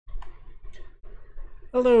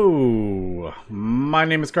Hello, my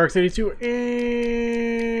name is Carx82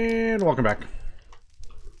 and welcome back to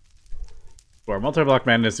our Multiblock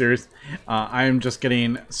Madness series. I'm just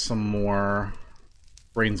getting some more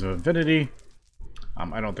Brains of Infinity.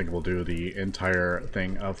 I don't think we'll do the entire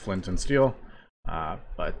thing of Flint and Steel,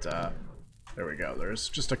 but there we go. There's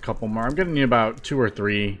just a couple more. I'm getting about 2 or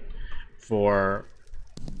 3 for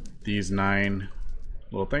these 9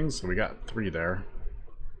 little things, so we got 3 there.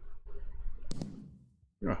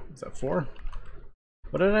 Oh, is that 4?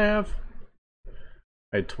 What did I have?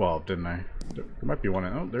 I had 12, didn't I? There might be one.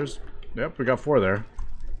 Oh, there's... Yep, we got 4 there.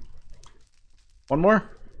 One more?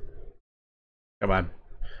 Come on.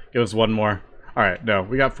 Give us one more. Alright, no,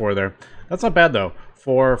 we got 4 there. That's not bad, though.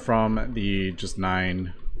 4 from the just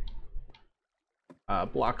 9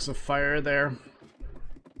 blocks of fire there.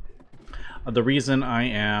 The reason I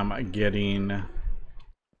am getting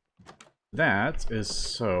that is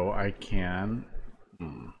so I can...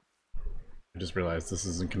 I just realized this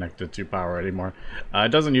isn't connected to power anymore.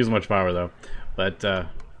 It doesn't use much power though, but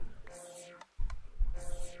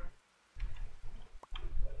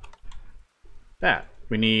that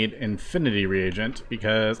we need infinity reagent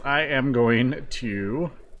because I am going to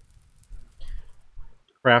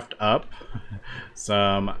craft up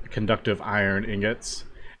some conductive iron ingots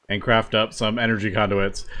and craft up some energy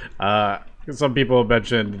conduits. Some people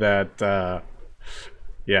mentioned that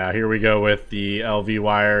yeah, here we go with the LV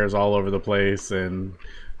wires all over the place and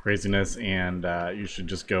craziness, and you should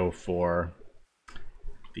just go for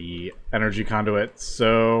the energy conduit.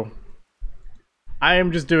 So I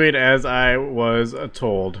am just doing as I was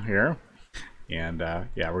told here, and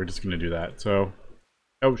yeah, we're just gonna do that. So,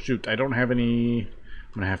 oh shoot, I don't have any.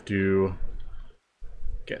 I'm gonna have to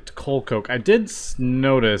get coal coke. I did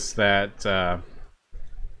notice that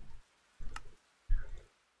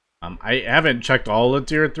I haven't checked all the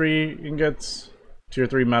tier 3 ingots, tier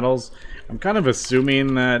 3 metals. I'm kind of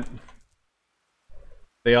assuming that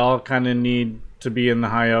they all kind of need to be in the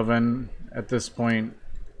high oven at this point,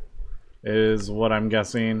 is what I'm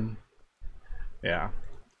guessing. Yeah.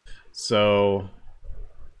 So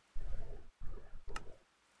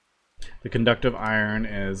the conductive iron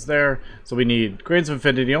is there. So we need Grains of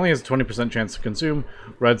Infinity. Only has a 20% chance to consume.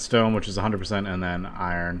 Redstone, which is 100%, and then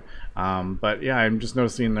iron. But yeah, I'm just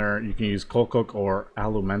noticing there you can use coal coke or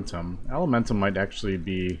alumentum. Alumentum might actually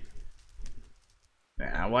be...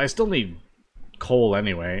 Yeah, well, I still need coal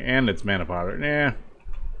anyway, and it's mana powder. Yeah.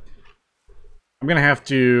 I'm gonna have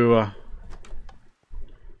to... I'm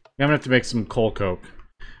gonna have to make some coal coke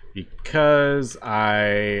because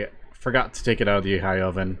I forgot to take it out of the high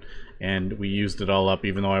oven. And we used it all up,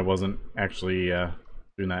 even though I wasn't actually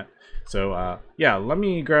doing that. So, yeah, let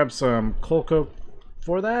me grab some coal coke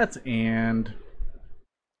for that, and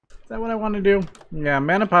is that what I want to do? Yeah,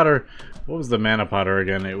 mana powder. What was the mana powder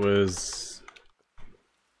again? It was...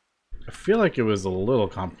 I feel like it was a little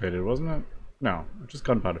complicated, wasn't it? No, just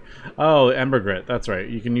gunpowder. Oh, ember grit. That's right.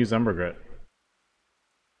 You can use ember grit.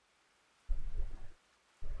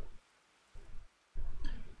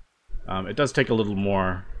 It does take a little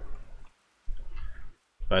more.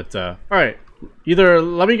 But, alright. Either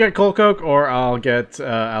let me get coal coke or I'll get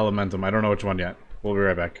alumentum. I don't know which one yet. We'll be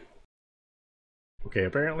right back. Okay,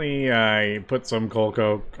 apparently I put some coal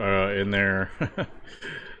coke in there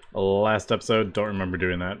last episode. Don't remember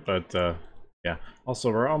doing that, but yeah.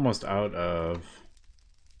 Also, we're almost out of...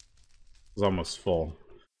 It's almost full.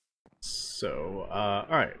 So,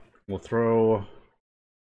 alright. We'll throw...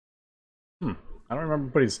 I don't remember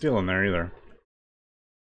putting steel in there either.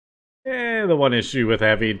 The one issue with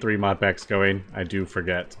having 3 modpacks going, I do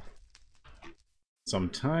forget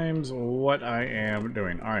sometimes what I am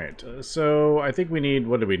doing. Alright, so I think we need,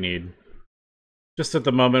 what do we need? Just at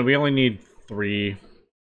the moment, we only need 3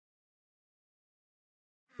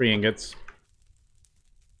 ingots.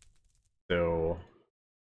 So,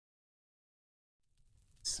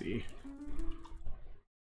 let's see.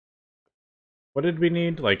 What did we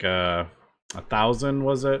need? Like 1,000,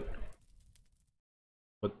 was it?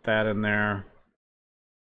 Put that in there.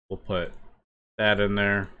 We'll put that in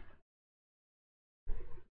there.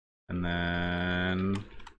 And then... I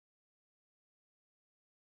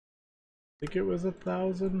think it was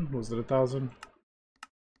 1,000? Was it 1,000?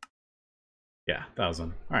 Yeah,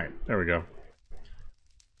 1,000. Alright, there we go.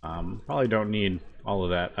 Probably don't need all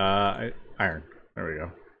of that. Iron. There we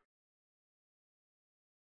go.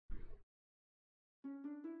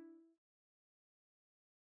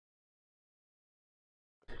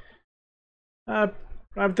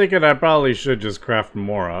 I'm thinking I probably should just craft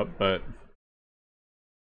more up, but...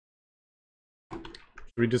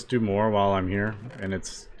 Should we just do more while I'm here and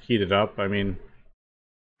it's heated up? I mean...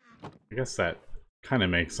 I guess that Kind of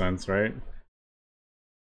makes sense, right?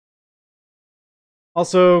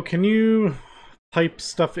 Also, can you type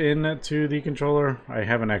stuff in to the controller? I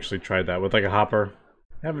haven't actually tried that with like a hopper.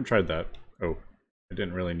 I haven't tried that. Oh, I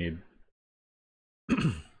didn't really need.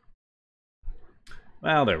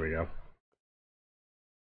 Well, there we go.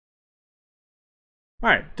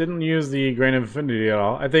 Alright, didn't use the Grain of Infinity at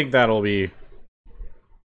all. I think that'll be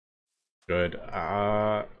good.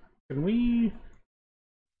 Can we...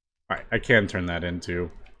 Alright, I can turn that into...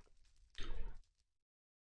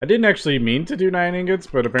 I didn't actually mean to do 9 ingots,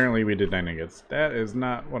 but apparently we did 9 ingots. That is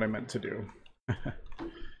not what I meant to do.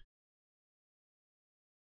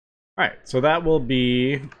 Alright, so that will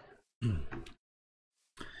be...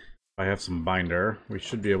 If I have some binder, we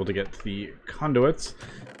should be able to get the conduits.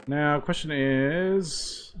 Now, question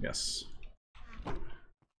is... Yes.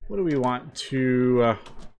 What do we want to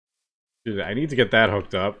do? That? I need to get that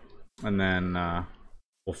hooked up, and then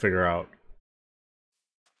we'll figure out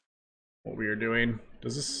what we are doing.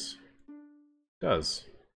 Does this... It does.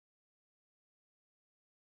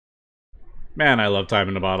 Man, I love time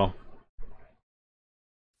in the bottle.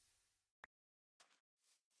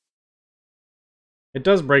 It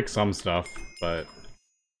does break some stuff, but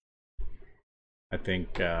I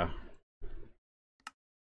think I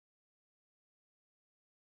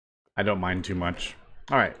don't mind too much.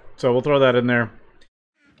 Alright, so we'll throw that in there.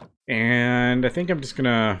 And I think I'm just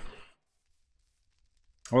gonna...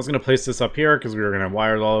 I was gonna place this up here because we were gonna have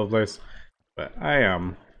wires all over the place. But I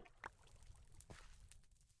am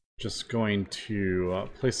just going to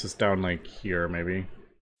place this down like here, maybe.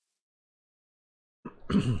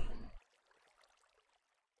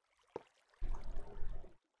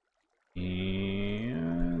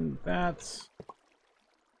 And that's...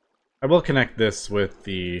 I will connect this with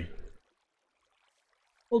the...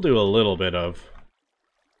 We'll do a little bit of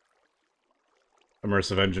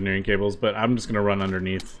immersive engineering cables, but I'm just going to run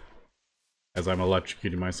underneath as I'm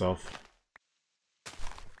electrocuting myself.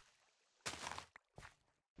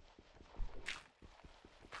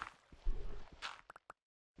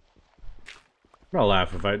 I'm gonna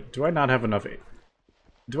laugh if I... Do I not have enough...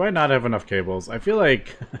 Do I not have enough cables? I feel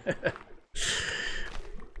like...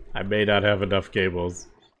 I may not have enough cables.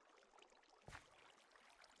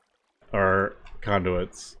 Or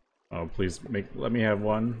conduits. Oh, please let me have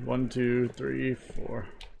one. 1, 2, 3, 4.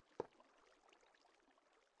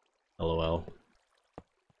 LOL.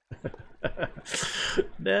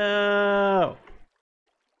 No!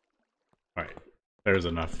 Alright. There's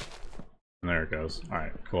enough. And there it goes.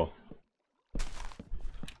 Alright, cool.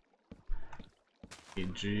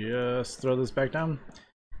 Just throw this back down.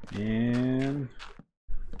 And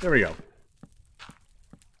there we go.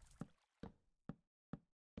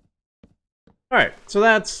 Alright, so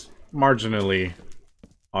that's marginally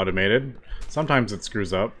automated. Sometimes it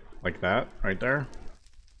screws up like that, right there.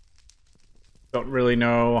 Don't really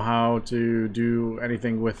know how to do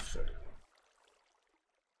anything with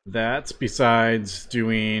that besides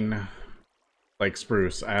doing like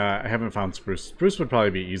spruce. I haven't found spruce. Spruce would probably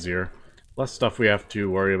be easier. Less stuff we have to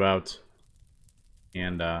worry about.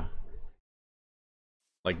 And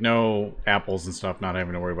like no apples and stuff, not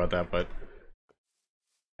having to worry about that, but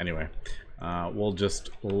anyway. We'll just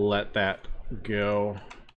let that go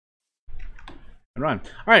and run.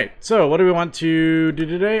 Alright, so what do we want to do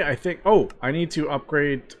today? I think... Oh, I need to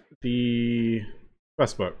upgrade the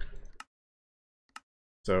quest book.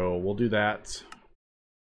 So we'll do that.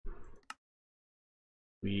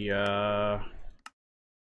 We, I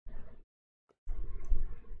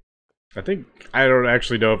think... I don't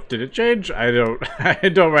actually know if... Did it change? I don't... I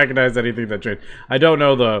don't recognize anything that changed. I don't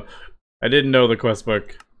know the... I didn't know the quest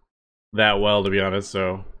book that well, to be honest,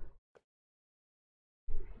 so...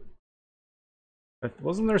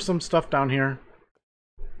 Wasn't there some stuff down here?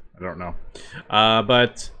 I don't know.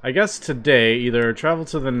 But I guess today, either travel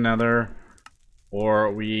to the Nether,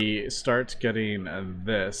 or we start getting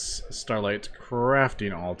this Starlight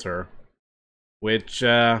Crafting Altar, which,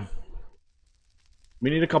 we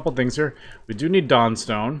need a couple things here. We do need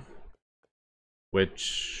Dawnstone,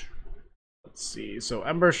 which... Let's see. So,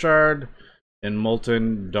 Ember Shard and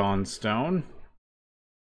Molten Dawnstone.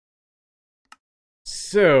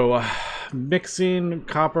 So, mixing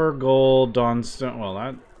copper, gold, dawnstone. Well,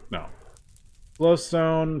 that no.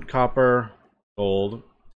 Glowstone, copper, gold.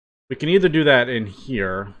 We can either do that in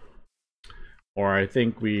here, or I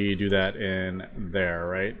think we do that in there,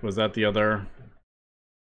 right? Was that the other?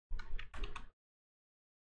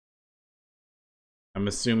 I'm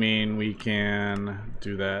assuming we can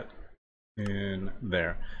do that in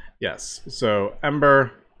there. Yes. So,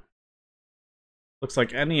 ember. Looks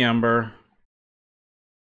like any ember.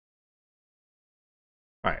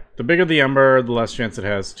 Alright, the bigger the ember, the less chance it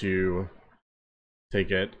has to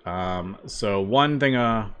take it. So one thing,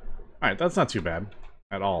 alright, that's not too bad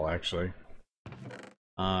at all, actually.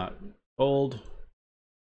 Gold.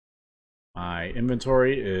 My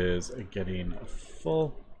inventory is getting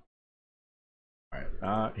full.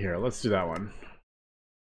 Alright, here, let's do that one.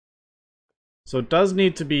 So it does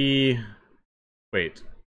need to be... Wait,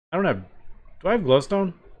 I don't have... Do I have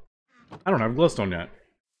glowstone? I don't have glowstone yet.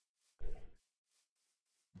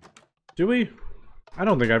 Do we? I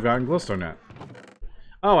don't think I've gotten glowstone yet.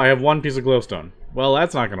 Oh, I have one piece of glowstone. Well,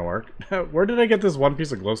 that's not gonna work. Where did I get this one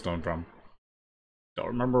piece of glowstone from? Don't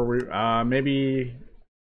remember where... maybe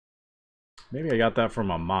I got that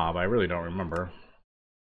from a mob. I really don't remember.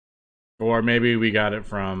 Or maybe we got it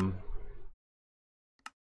from...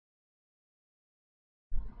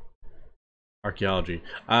 archaeology.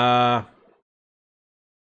 I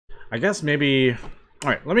guess maybe...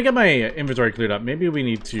 Alright, let me get my inventory cleared up. Maybe we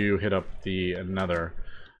need to hit up the Nether.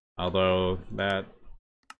 Although, that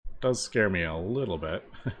does scare me a little bit.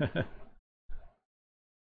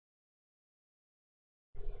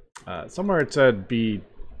 Somewhere it said be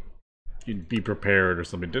prepared or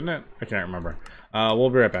something, didn't it? I can't remember. We'll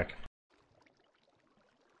be right back.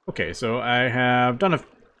 Okay, so I have done a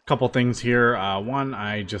couple things here. One,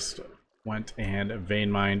 I just went and vein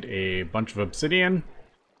mined a bunch of obsidian.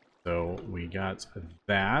 So we got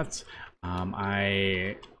that.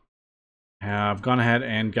 I have gone ahead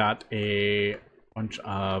and got a bunch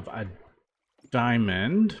of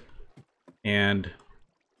diamond. And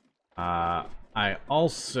I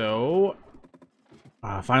also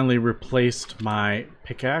finally replaced my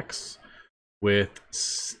pickaxe with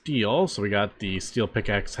steel. So we got the steel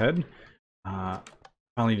pickaxe head.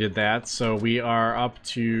 Finally did that. So we are up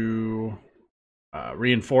to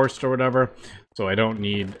reinforced or whatever. So I don't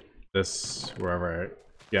need this wherever.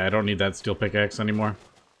 Yeah, I don't need that steel pickaxe anymore.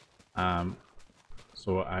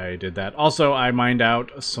 So I did that. Also, I mined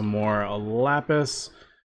out some more lapis.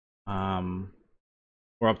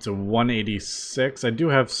 We're up to 186. I do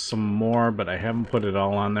have some more, but I haven't put it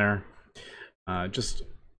all on there. Just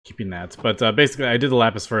keeping that. But basically, I did the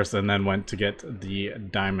lapis first and then went to get the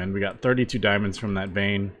diamond. We got 32 diamonds from that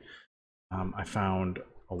vein I found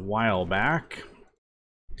a while back.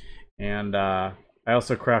 And I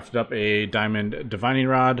also crafted up a diamond divining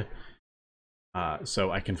rod.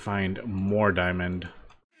 So I can find more diamond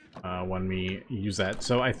when we use that.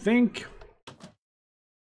 So I think...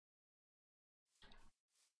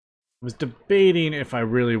 I was debating if I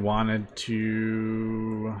really wanted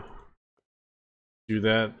to do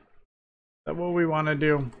that. Is that what we want to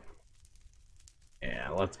do? Yeah,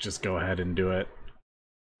 let's just go ahead and do it.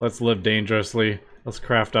 Let's live dangerously. Let's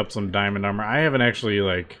craft up some diamond armor. I haven't actually,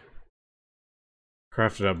 like,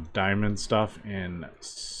 crafted up diamond stuff in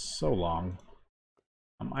so long.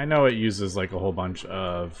 I know it uses, like, a whole bunch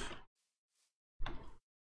of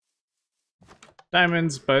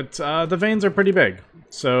diamonds, but the veins are pretty big,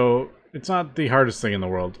 so it's not the hardest thing in the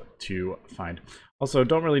world to find. Also,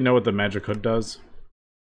 don't really know what the magic hood does.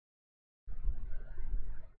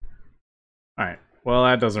 Alright, well,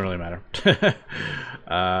 that doesn't really matter.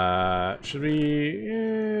 Should we...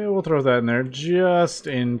 Yeah, we'll throw that in there just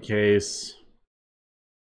in case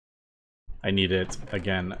I need it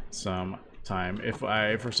again sometime. If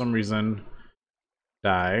I, for some reason,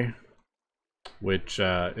 die, which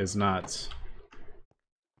is not...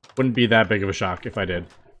 wouldn't be that big of a shock if I did.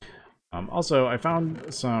 Also, I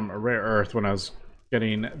found some rare earth when I was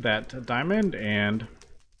getting that diamond, and...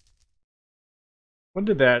 when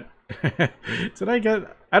did that... did I get...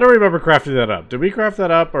 I don't remember crafting that up. Did we craft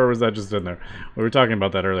that up, or was that just in there? We were talking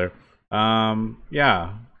about that earlier.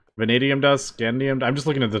 Yeah. Vanadium dust, scandium... I'm just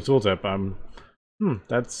looking at the tooltip.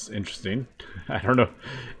 That's interesting. I don't know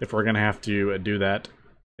if we're gonna have to do that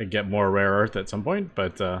and get more rare earth at some point,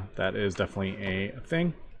 but that is definitely a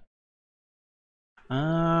thing.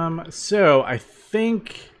 So I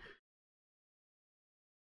think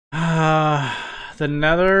the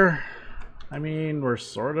Nether, I mean, we're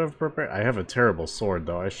sort of prepared. I have a terrible sword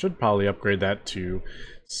though. I should probably upgrade that to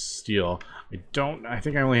steel. I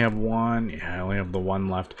think I only have one. Yeah, I only have the one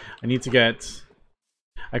left. I need to get,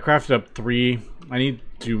 I crafted up 3. I need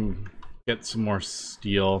to get some more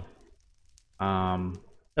steel. At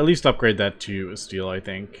least upgrade that to steel, I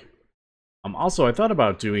think. Also, I thought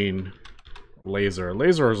about doing laser.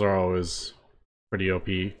 Lasers are always pretty OP.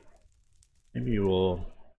 Maybe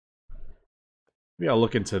I'll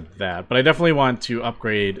look into that. But I definitely want to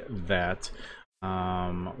upgrade that.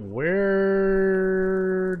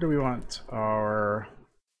 Where do we want our...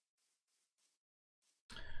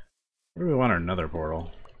 where do we want our Nether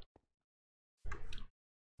portal?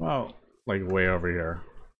 Well, like way over here.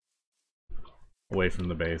 away from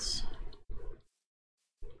the base.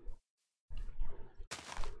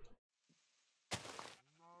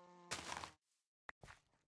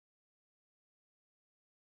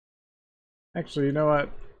 Actually, you know what?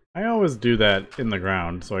 I always do that in the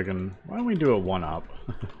ground, so I can... Why don't we do it one up?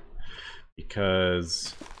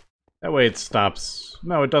 Because that way it stops...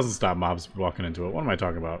 No, it doesn't stop mobs walking into it. What am I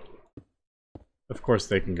talking about? Of course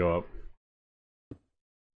they can go up.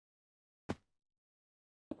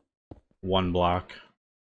 One block.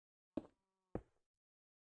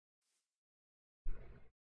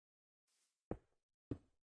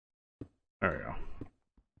 There we go.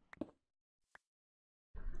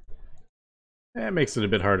 It makes it a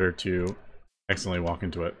bit harder to accidentally walk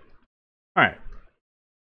into it. Alright.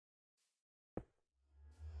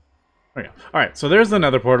 Oh yeah. Alright, so there's the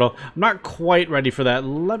Nether portal. I'm not quite ready for that.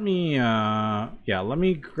 Let me let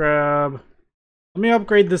me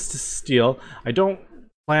upgrade this to steel. I don't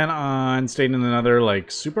plan on staying in the Nether like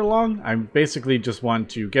super long. I basically just want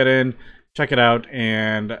to get in, check it out,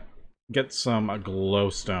 and get some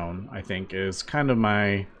glowstone, I think, is kind of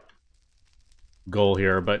my goal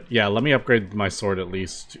here. But yeah, let me upgrade my sword at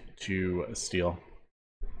least to steel.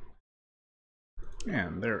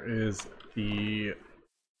 And there is the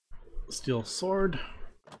steel sword.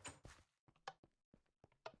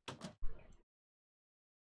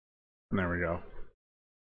 And there we go.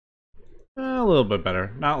 A little bit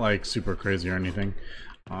better. Not like super crazy or anything.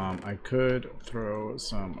 I could throw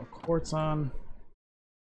some quartz on.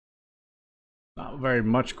 Not very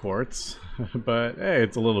much quartz, but hey,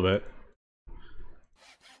 it's a little bit.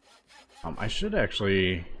 I should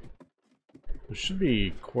actually... There should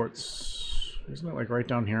be quartz... Isn't it like right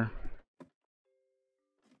down here?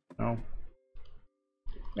 No?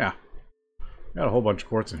 Yeah. Got a whole bunch of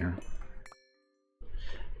quartz in here.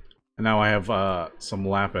 And now I have some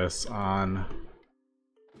lapis on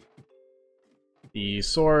the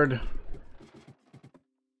sword.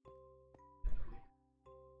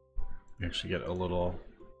 We actually get a little...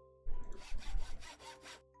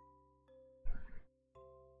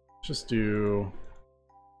 Let's do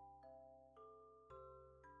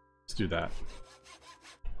that.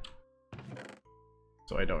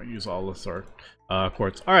 So I don't use all the sword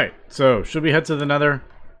quartz. Alright, so should we head to the Nether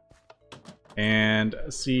and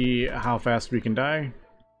see how fast we can die?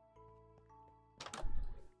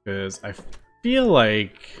 Because I feel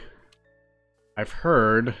like I've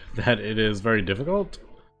heard that it is very difficult.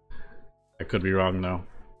 I could be wrong though.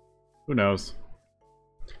 Who knows?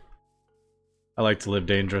 I like to live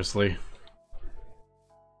dangerously.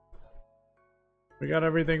 We got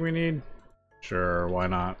everything we need? Sure, why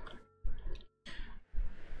not? I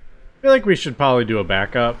feel like we should probably do a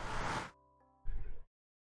backup.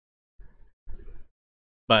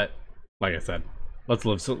 But, like I said, let's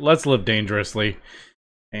live dangerously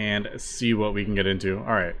and see what we can get into.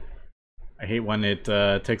 Alright. I hate when it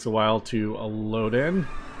takes a while to load in.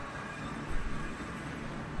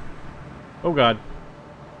 Oh god.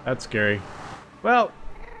 That's scary. Well,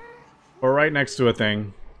 we're right next to a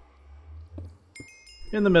thing.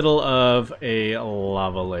 In the middle of a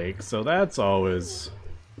lava lake, so that's always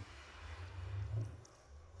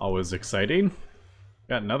exciting.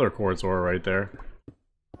 Got another quartz ore right there.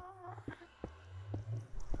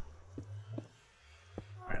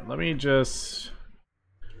 Alright, let me just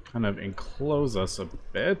kind of enclose us a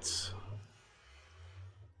bit.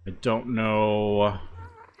 I don't know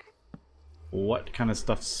what kind of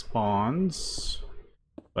stuff spawns,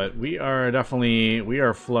 but we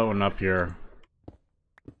are floating up here.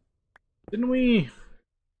 Didn't we?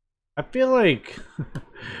 I feel like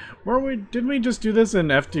didn't we just do this in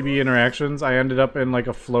FTB interactions? I ended up in like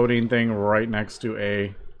a floating thing right next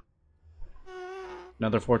to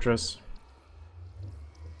another fortress.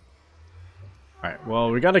 Alright,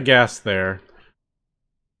 well, we got a gas there.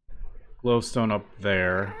 Glowstone up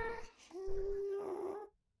there.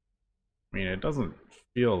 I mean, it doesn't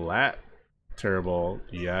feel that terrible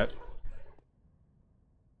yet.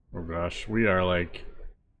 Oh gosh, we are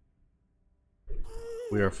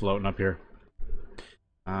floating up here.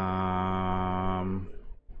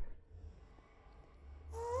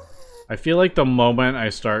 I feel like the moment I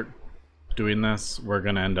start doing this, we're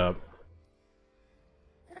gonna end up...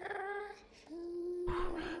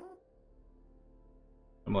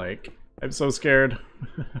 I'm so scared.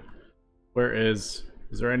 Is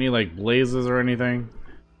there any like blazes or anything?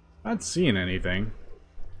 Not seeing anything.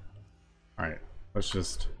 Alright, let's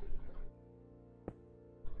just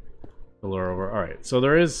lure over. Alright, so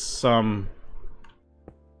there is some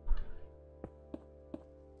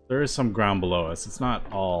ground below us. It's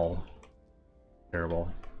not all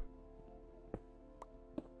terrible.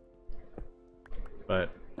 But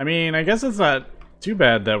I mean, I guess it's not too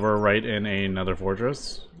bad that we're right in another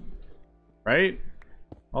fortress. Right?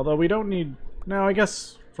 Although we don't need... No, I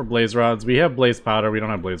guess for blaze rods. We have blaze powder. We don't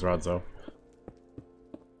have blaze rods, though.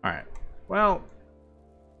 Alright. Well...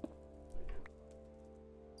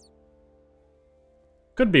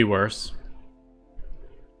 Could be worse.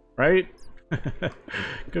 Right?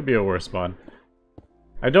 Could be a worse spawn.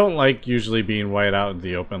 I don't like usually being white out in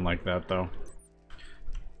the open like that, though.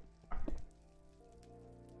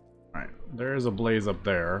 Alright. There's a blaze up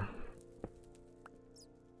there.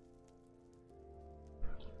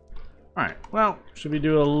 Alright, well, should we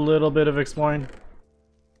do a little bit of exploring?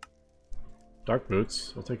 Dark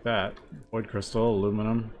boots, I'll take that. Void crystal,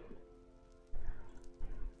 aluminum.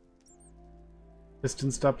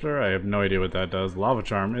 Piston scepter, I have no idea what that does. Lava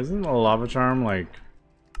charm, isn't a lava charm like...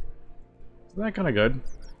 Isn't that kind of good?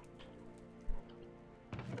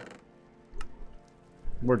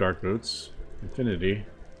 More dark boots. Infinity.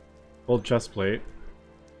 Gold chest plate.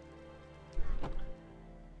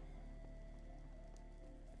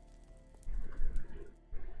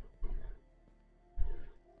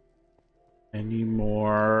 Any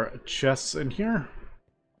more chests in here?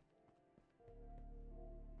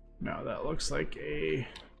 No, that looks like a...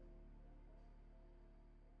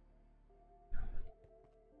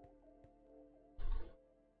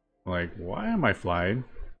 Like, why am I flying?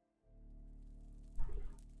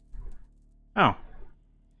 Oh.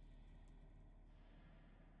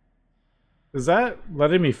 Is that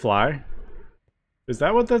letting me fly? Is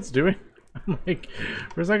that what that's doing? I'm like,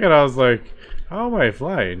 for a second I was like, how am I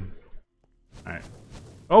flying? Alright.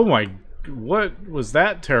 Oh my, what was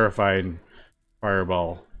that terrifying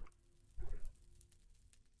fireball?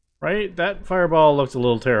 Right? That fireball looked a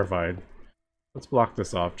little terrifying. Let's block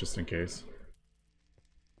this off just in case.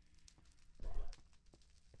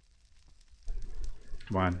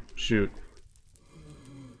 Come on, shoot.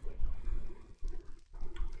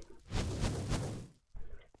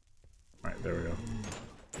 Alright, there we go.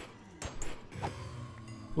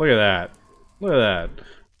 Look at that. Look at that.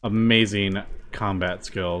 Amazing combat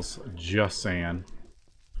skills. Just saying.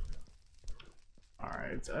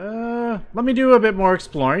 Alright, let me do a bit more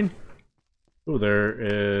exploring. Ooh, there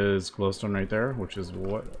is glowstone right there, which is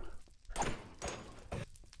what...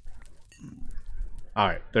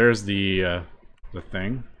 Alright, there's the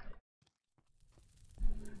thing.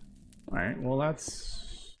 Alright, well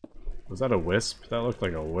that's... Was that a wisp? That looked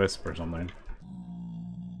like a wisp or something.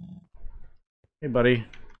 Hey, buddy.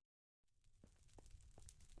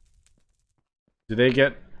 Do they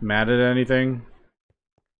get mad at anything?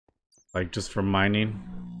 Like, just for mining?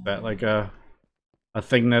 Is that like a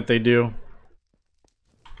thing that they do?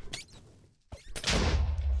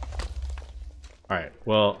 Alright,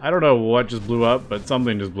 well, I don't know what just blew up, but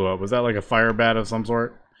something just blew up. Was that like a fire bat of some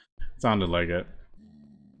sort? It sounded like it.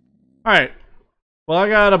 Alright. Well, I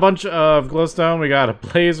got a bunch of glowstone. We got a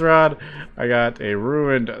blaze rod. I got a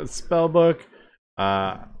ruined spellbook.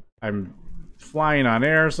 I'm flying on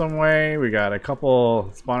air some way. We got a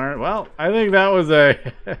couple spawners. Well, I think that was a...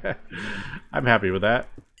 I'm happy with that.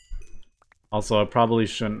 Also, I probably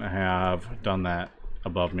shouldn't have done that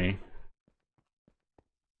above me.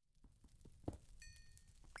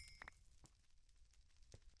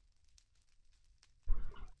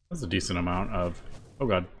 That's a decent amount of... Oh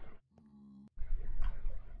god.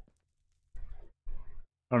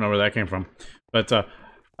 I don't know where that came from. But,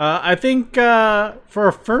 I think, for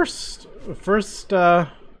a first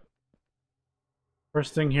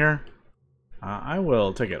thing here, I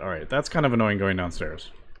will take it. Alright, that's kind of annoying going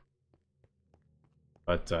downstairs.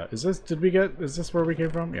 But, is this where we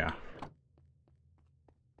came from? Yeah.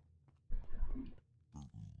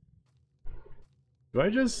 Do I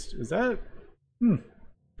just, is that,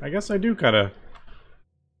 I guess I do kinda,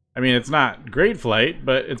 I mean, it's not great flight,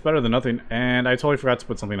 but it's better than nothing, and I totally forgot to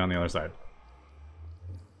put something on the other side.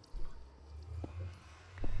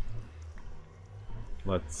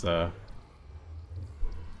 Let's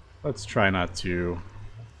try not to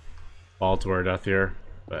fall to our death here,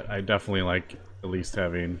 but I definitely like at least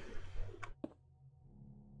having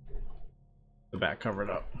the back covered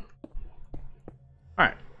up.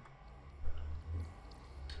 Alright.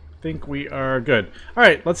 I think we are good.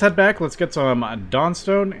 Alright, let's head back. Let's get some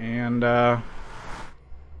dawnstone and yeah,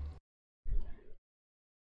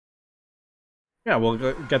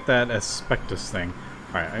 we'll get that aspectus thing.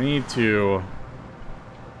 Alright, I need to...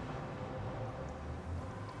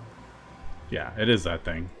 Yeah, it is that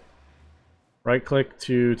thing. Right click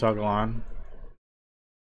to toggle on.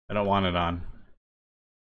 I don't want it on.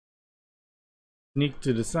 Sneak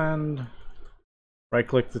to descend. Right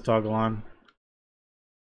click to toggle on.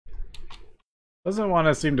 Doesn't want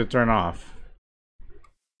to seem to turn off.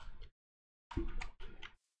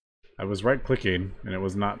 I was right-clicking, and it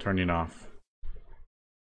was not turning off.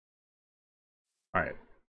 Alright.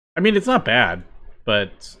 I mean, it's not bad,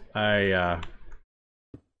 but a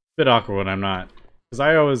bit awkward when I'm not. Because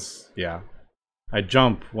I always, yeah, I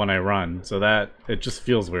jump when I run, so that, it just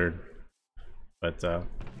feels weird. But,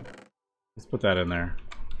 let's put that in there.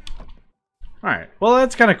 Alright, well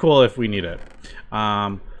that's kind of cool if we need it.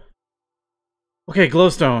 Okay,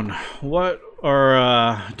 glowstone. What,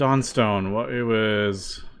 or, dawnstone. What, it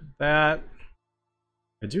was that.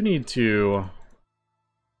 I do need to,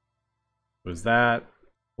 was that,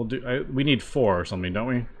 we'll do, we need 4 or something, don't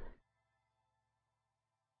we?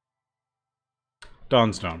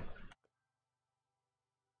 Dawnstone.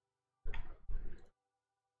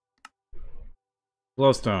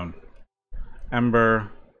 Glowstone.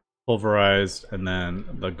 Ember. Pulverized. And then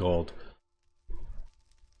the gold.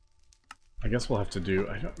 I guess we'll have to do...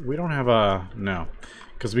 we don't have a... No.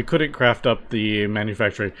 Because we couldn't craft up the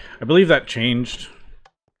manufacturing. I believe that changed.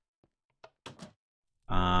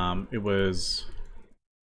 It was...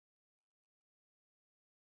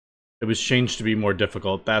 It was changed to be more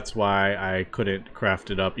difficult. That's why I couldn't craft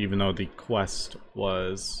it up, even though the quest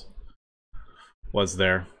was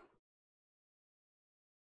there.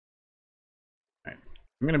 Right.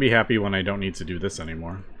 I'm gonna be happy when I don't need to do this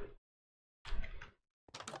anymore.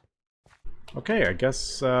 Okay, I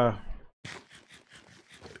guess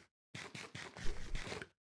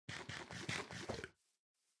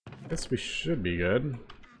we should be good.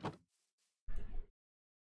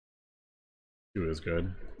 2 is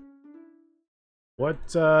good. What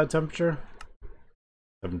temperature?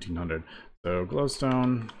 1700. So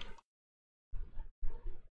glowstone.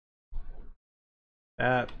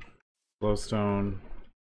 That. Glowstone.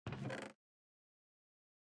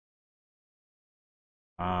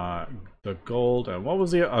 The gold. And what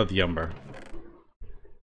was the... Oh, the ember.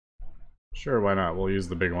 Sure, why not? We'll use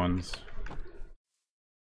the big ones.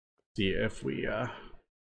 See if we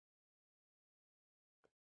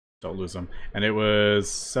don't lose them. And it was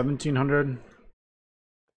 1700.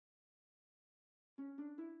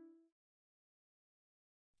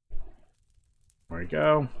 There we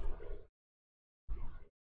go.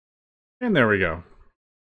 And there we go.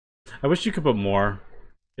 I wish you could put more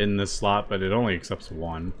in this slot, but it only accepts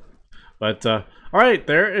 1. But alright,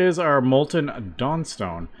 there is our molten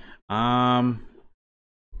dawnstone. Now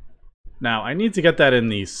I need to get that in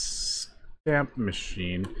the stamp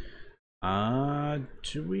machine.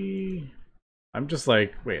 Do we... I'm just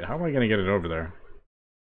like, wait, how am I gonna get it over there?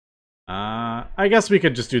 I guess we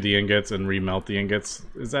could just do the ingots and remelt the ingots.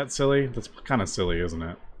 Is that silly? That's kind of silly, isn't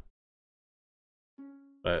it?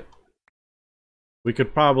 But we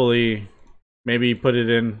could probably maybe put it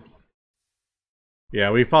in...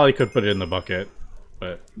 Yeah, we probably could put it in the bucket.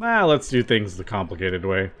 But, let's do things the complicated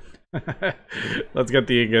way. Let's get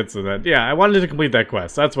the ingots and then... Yeah, I wanted to complete that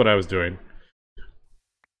quest. That's what I was doing.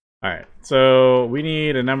 Alright, so we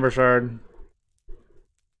need an ember shard.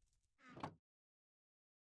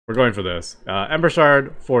 We're going for this. Ember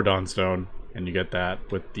shard for dawnstone. And you get that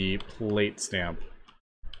with the plate stamp.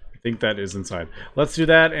 I think that is inside. Let's do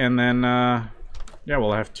that and then... yeah,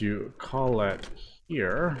 we'll have to call it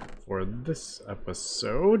here for this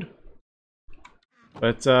episode.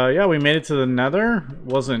 But yeah, we made it to the Nether.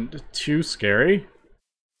 Wasn't too scary.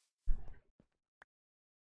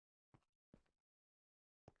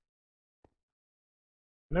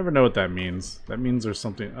 I never know what that means. That means there's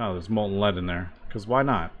something... Oh, there's molten lead in there. Because why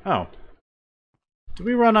not? Oh. Did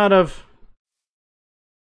we run out of...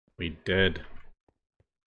 We did.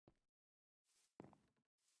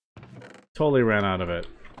 Totally ran out of it.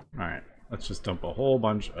 Alright, let's just dump a whole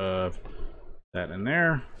bunch of that in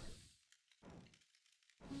there.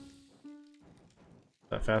 Is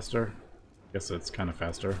that faster? I guess it's kind of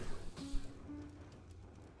faster.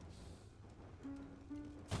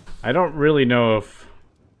 I don't really know if...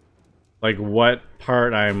 Like, what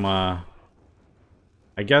part I'm, I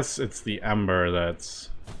guess it's the ember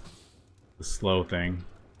that's the slow thing.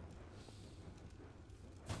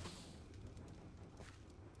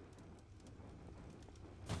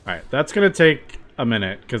 Alright, that's gonna take a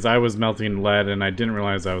minute, because I was melting lead and I didn't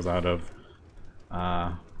realize I was out of...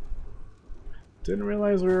 Didn't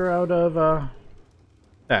realize we were out of,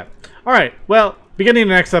 that. Alright, well, beginning of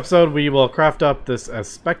the next episode, we will craft up this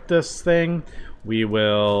asbestos thing. We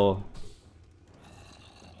will...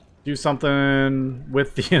 do something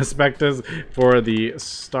with the asbestos for the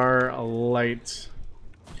starlight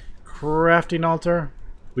crafting altar.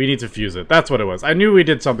 We need to fuse it. That's what it was. I knew we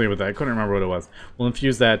did something with that. I couldn't remember what it was. We'll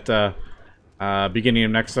infuse that beginning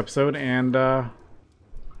of next episode, and I'm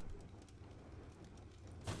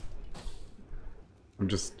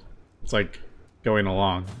just... It's like going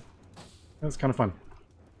along. That's kind of fun.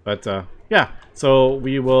 But yeah, so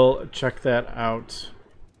we will check that out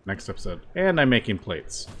next episode. And I'm making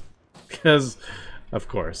plates. Because, of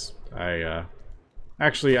course,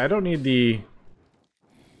 actually, I don't need the...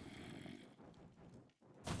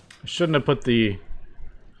 I shouldn't have put the...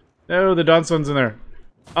 No, the Dawnstone's in there.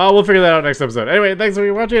 Oh, we'll figure that out next episode. Anyway, thanks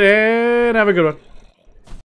for watching, and have a good one.